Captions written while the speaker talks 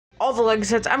all the LEGO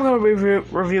sets I'm going to be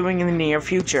reviewing in the near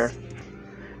future.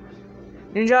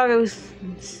 Ninjago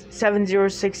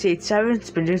 70687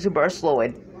 Spinning Super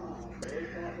Sloyd.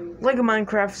 LEGO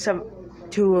Minecraft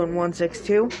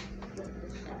 21162.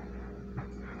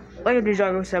 LEGO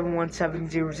Ninjago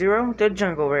 71700 The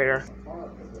Jungle Raider.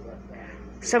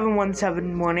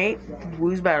 71718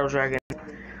 Woo's Battle Dragon.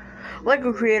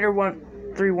 LEGO Creator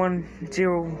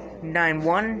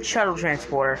 131091 Shuttle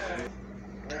Transporter.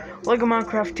 LEGO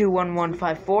Minecraft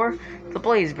 21154 The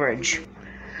Blaze Bridge.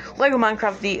 LEGO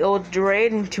Minecraft The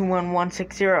Eldorado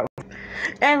 21160.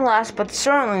 And last but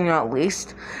certainly not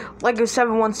least, LEGO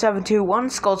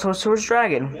 71721 Skull Sorcerer's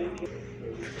Dragon.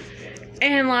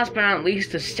 And last but not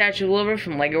least, the Statue of Liberty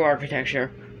from LEGO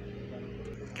Architecture.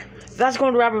 That's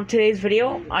going to wrap up today's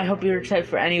video. I hope you're excited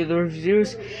for any of the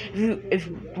reviews. If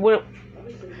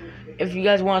you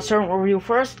guys want a certain review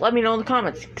first, let me know in the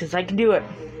comments, because I can do it.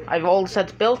 I have all the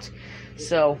sets built,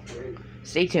 so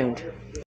stay tuned.